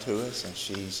come to us, and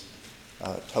she's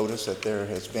told us that there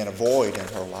has been a void in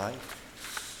her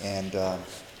life, and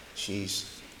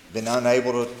she's been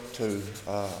unable to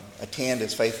attend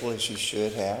as faithfully as she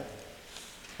should have.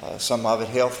 Some of it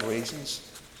health reasons.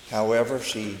 However,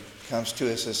 she comes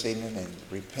to us this evening and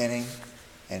repenting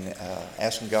and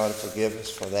asking God to forgive us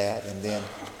for that, and then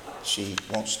she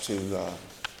wants to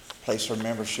place her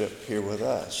membership here with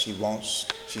us.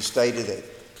 She stated that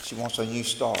she wants a new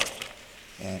start,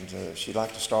 and she'd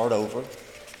like to start over.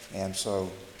 And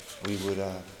so we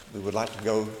would like to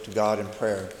go to God in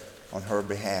prayer on her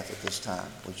behalf at this time.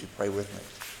 Would you pray with me?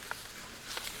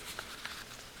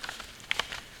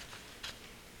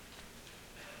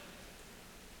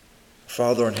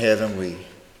 Father in heaven, we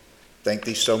thank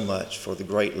thee so much for the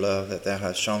great love that thou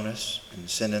hast shown us in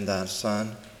sending thy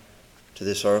Son to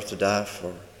this earth to die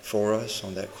for us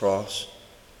on that cross.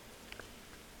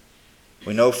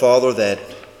 We know, Father, that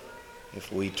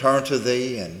if we turn to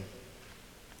thee and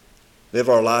live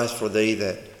our lives for thee,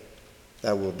 that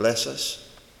thou will bless us.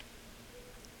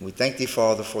 We thank thee,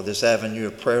 Father, for this avenue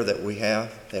of prayer that we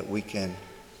have, that we can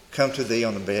come to thee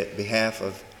on the behalf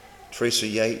of Teresa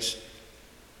Yates.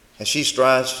 As she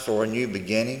strives for a new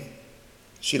beginning,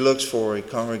 she looks for a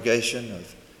congregation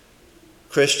of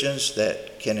Christians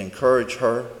that can encourage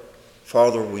her.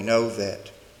 Father, we know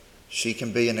that she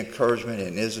can be an encouragement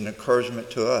and is an encouragement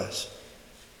to us.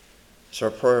 It's our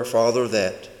prayer, Father,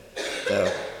 that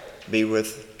thou be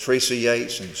with Teresa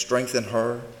Yates and strengthen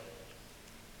her,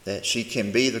 that she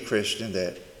can be the Christian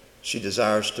that she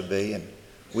desires to be. And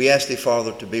we ask thee,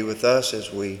 Father, to be with us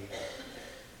as we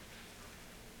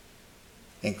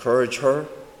encourage her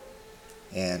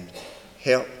and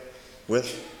help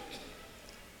with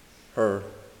her.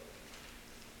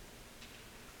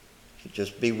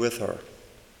 Just be with her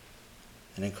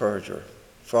and encourage her.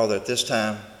 Father, at this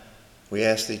time, we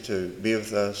ask thee to be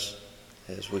with us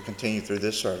as we continue through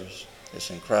this service.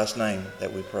 It's in Christ's name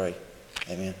that we pray.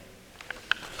 Amen.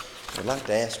 I'd like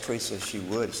to ask Teresa if she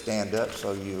would stand up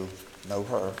so you know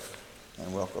her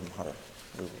and welcome her.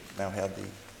 We will now have the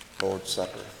Lord's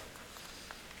Supper.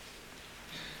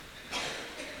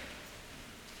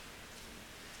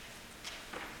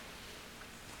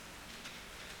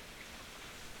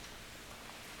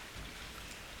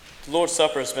 The Lord's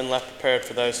Supper has been left prepared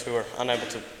for those who are unable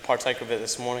to partake of it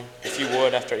this morning. If you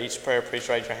would, after each prayer, please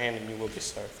raise your hand and you will be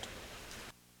served.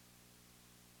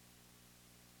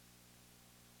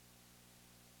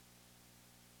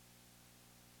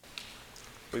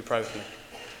 Will you pray with me?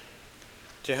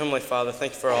 Dear Heavenly Father,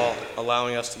 thank you for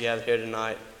allowing us to gather here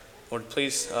tonight. Lord,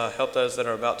 please help those that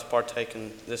are about to partake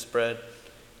in this bread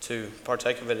to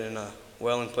partake of it in a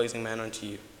well and pleasing manner unto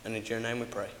you. And in your name we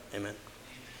pray. Amen.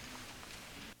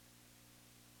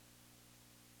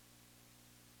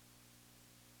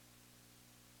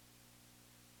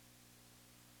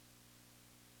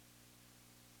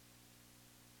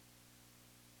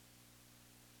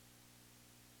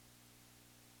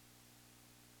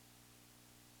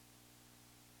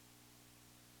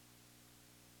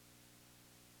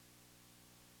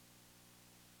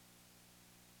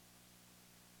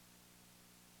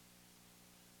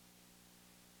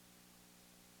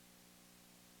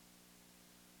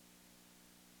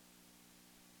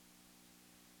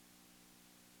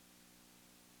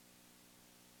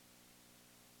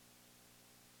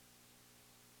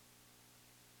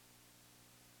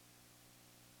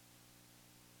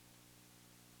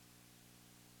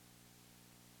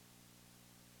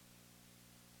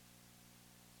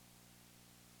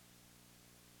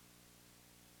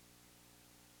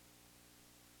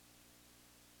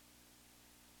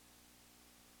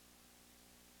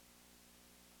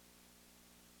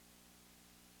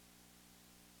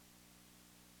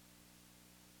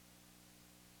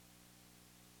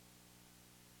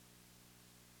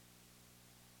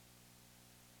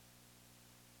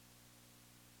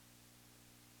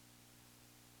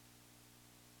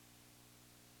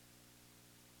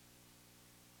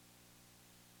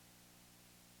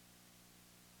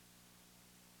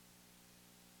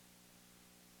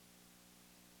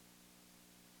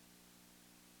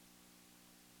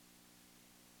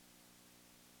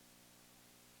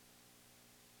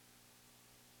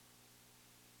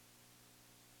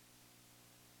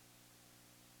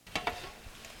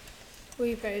 Will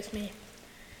you pray with me?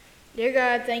 Dear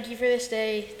God, thank you for this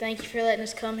day. Thank you for letting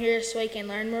us come here so we can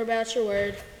learn more about your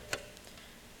word.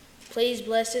 Please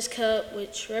bless this cup,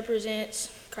 which represents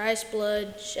Christ's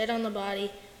blood shed on the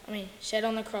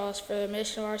cross for the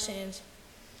remission of our sins.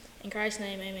 In Christ's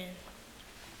name, amen.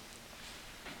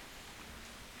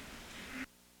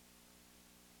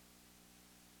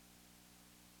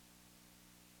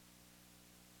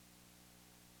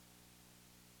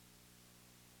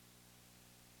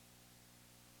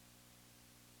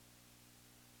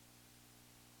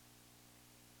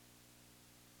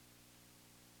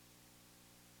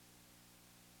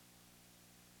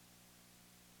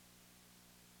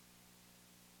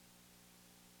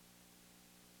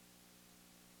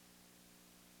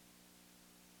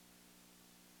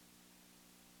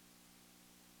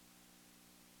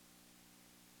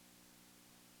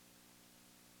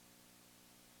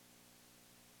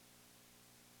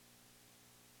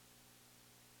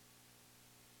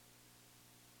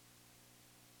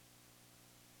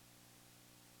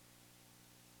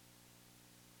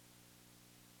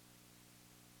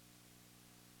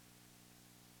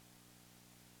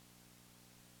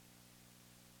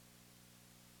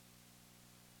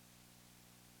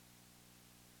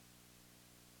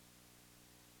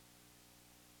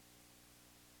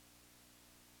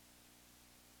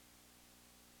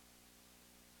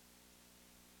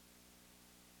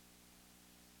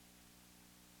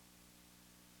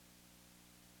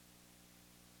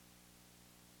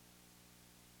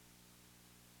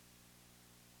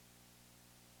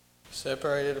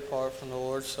 Separated apart from the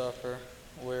Lord's Supper,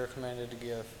 we are commanded to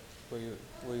give. Will you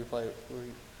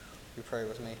pray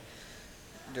with me?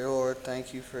 Dear Lord,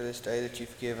 thank you for this day that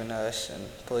you've given us, and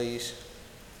please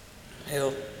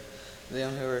help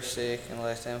them who are sick and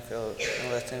let them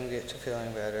get to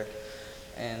feeling better.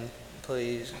 And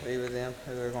please be with them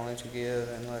who are going to give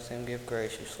and let them give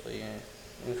graciously.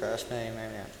 In Christ's name,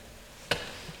 amen.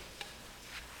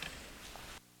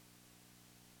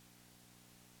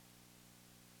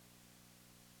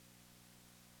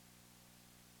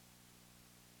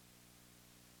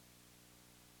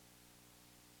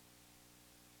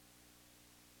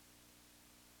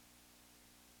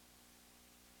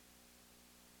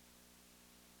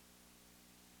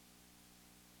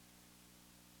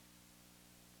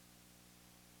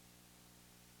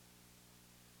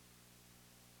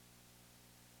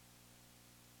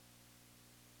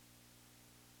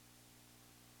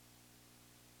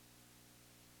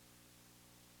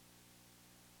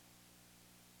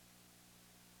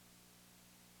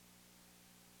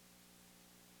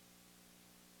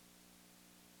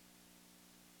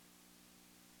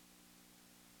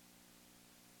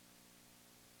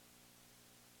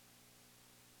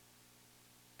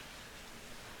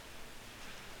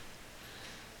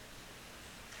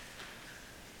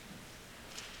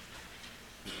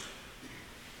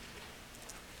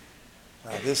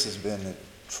 This has been a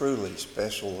truly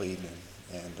special evening,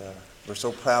 and we're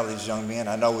so proud of these young men.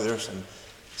 I know there's some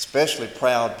especially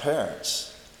proud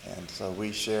parents, and so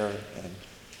we share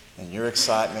in your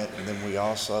excitement, and then we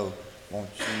also want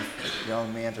you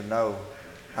young men to know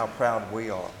how proud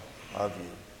we are of you.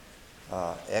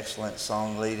 Excellent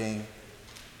song leading,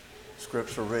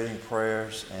 scripture reading,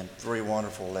 prayers, and 3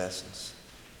 wonderful lessons.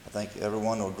 I think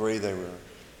everyone will agree they were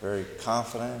very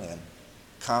confident and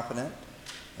competent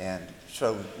and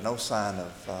showed no sign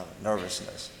of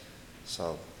nervousness.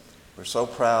 So we're so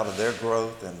proud of their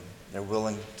growth, and they're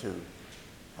willing to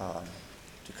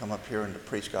come up here and to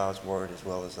preach God's word as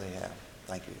well as they have.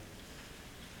 Thank you.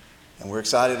 And we're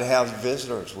excited to have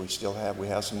visitors. We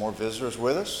have some more visitors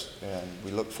with us, and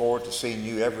we look forward to seeing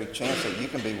you every chance that you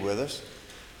can be with us.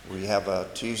 We have a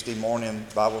Tuesday morning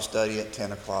Bible study at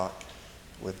 10 o'clock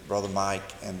with Brother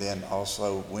Mike, and then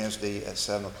also Wednesday at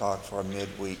 7 o'clock for a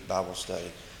midweek Bible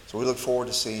study. So we look forward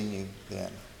to seeing you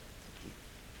then.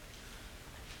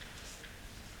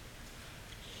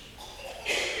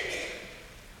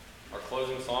 Our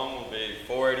closing song will be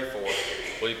 484.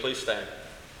 Will you please stand?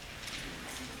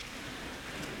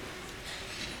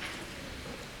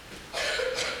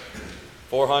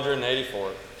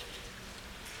 $484.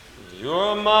 You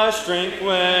are my strength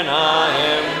when I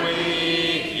am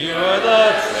weak. You are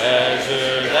the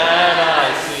treasure that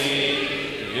I seek.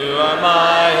 You are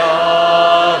my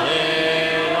all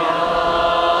in all.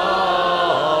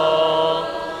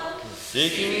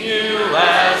 Seeking you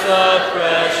as a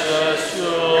precious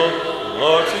jewel,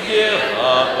 Lord, to give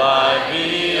up I'd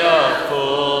be a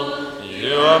fool.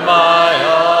 You are my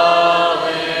all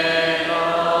in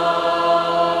all.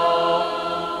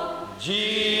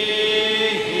 Jesus,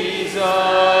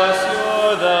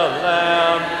 you're the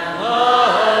Lamb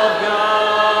of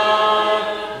God.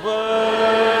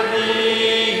 Worthy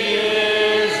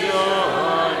is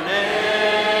your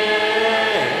name.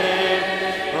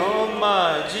 Oh, my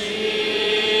Jesus,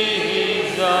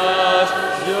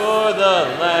 you're the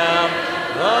Lamb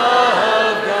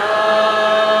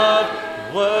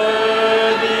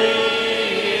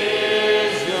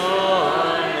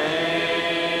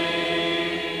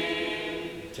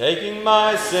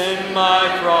sin,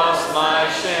 my cross, my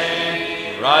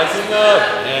shame. Rising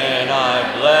again,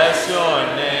 I bless your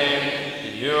name.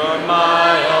 You are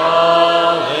my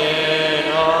all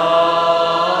in all.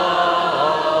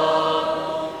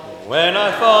 When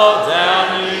I fall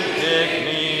down, you pick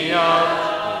me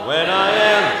up. When I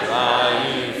am dry,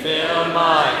 you fill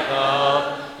my cup.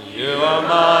 You are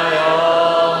my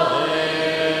all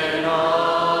in all.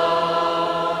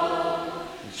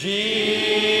 Jesus,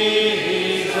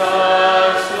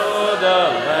 you're the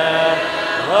Lamb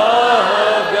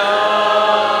of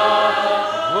God.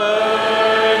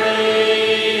 Worthy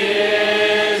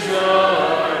is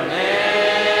your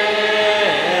name.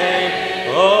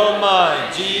 Oh, my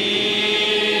Jesus,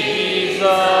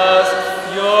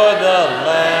 you're the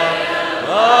Lamb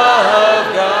of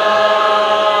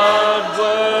God.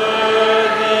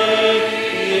 Worthy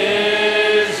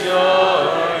is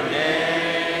your name.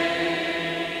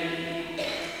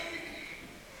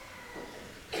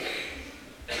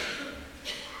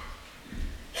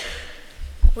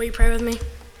 Will you pray with me?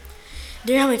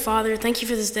 Dear Heavenly Father, thank you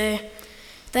for this day.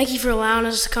 Thank you for allowing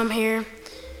us to come here.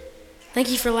 Thank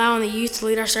you for allowing the youth to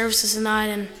lead our services tonight,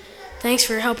 and thanks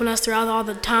for helping us throughout all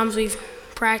the times we've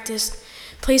practiced.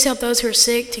 Please help those who are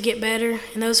sick to get better,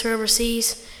 and those who are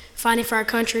overseas fighting for our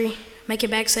country make it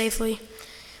back safely.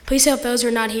 Please help those who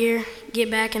are not here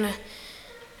get back in a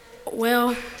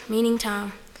well-meaning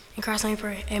time. In Christ's name we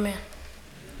pray. Amen.